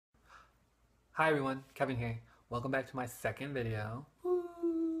Hi everyone, Kevin here. Welcome back to my second video.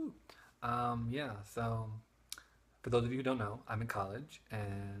 Woo! So for those of you who don't know, I'm in college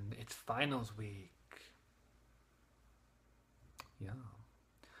and it's finals week. Yeah.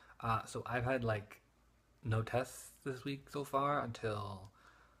 So I've had like no tests this week so far until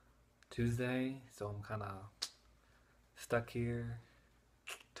Tuesday, so I'm kind of stuck here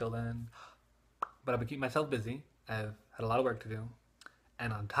till then. But I've been keeping myself busy. I've had a lot of work to do,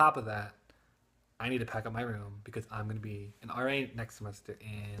 and on top of that, I need to pack up my room because I'm going to be an RA next semester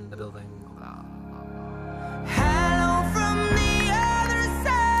in the building. Hello from the other side.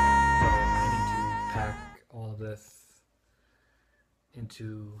 So I need to pack all of this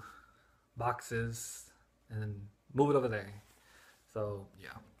into boxes and then move it over there. So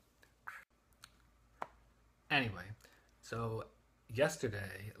yeah. Anyway, so last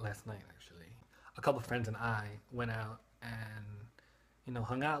night actually, a couple of friends and I went out and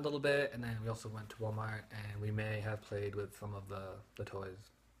hung out a little bit, and then we also went to Walmart, and we may have played with some of the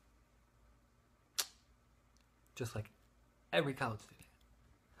toys. Just like every college student.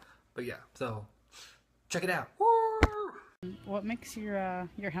 But yeah, so check it out. What makes your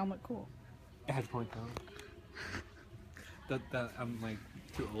helmet cool? It has point though. I'm like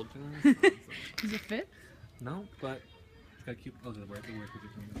too old for this. Does it fit? No, but it's got cute. Oh, the work.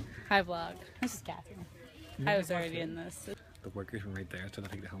 Hi vlog. This is Catherine. I was already in this. The workers from right there, so they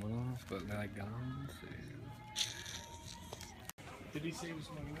take the helmet off, but they're like gone. So. Did he say he was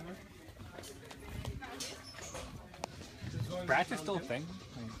moving there? Brats are still a thing.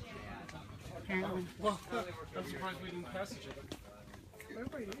 Apparently. Well, I'm surprised we didn't pass each other. Where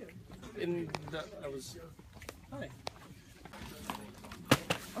were you? In that, I was. Hi.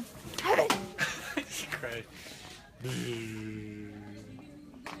 Hey! Great.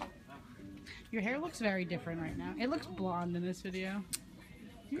 Your hair looks very different right now. It looks blonde in this video.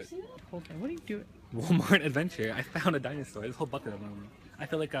 You see that? Hold on. What are you doing? Walmart adventure. I found a dinosaur. This whole bucket of them. I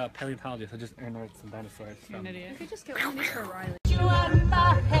feel like a paleontologist. I just unearthed some dinosaurs. You're an idiot. You could just get one of these for Riley. You out of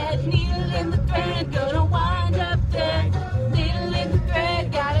my head, needle in the thread, gonna wind up dead. Needle in the thread,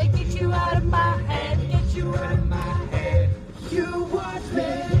 gotta get you out of my head, get you out of my head. You watch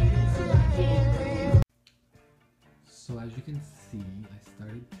me. So as you can see, I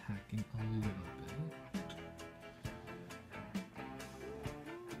started packing a little bit.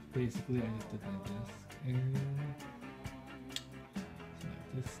 Basically, I just did my desk area. So I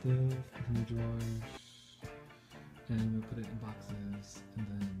have this stuff in the drawers, and we'll put it in boxes, and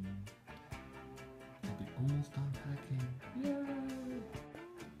then I'll be almost done packing. Yay!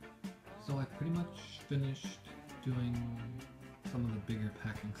 So I pretty much finished doing some of the bigger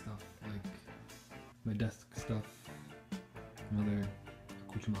packing stuff, like my desk stuff and other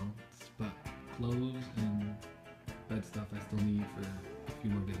accoutrements, but clothes and bed stuff I still need for a few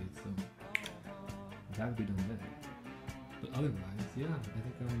more days, so that would be done then. But otherwise, yeah, I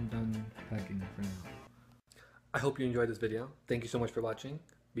think I'm done packing for now. I hope you enjoyed this video. Thank you so much for watching.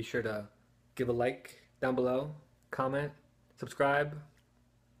 Be sure to give a like down below, comment, subscribe.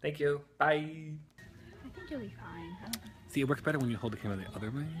 Thank you. Bye. I think you'll be fine. See, it works better when you hold the camera the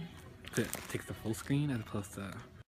other way. It takes the full screen as opposed to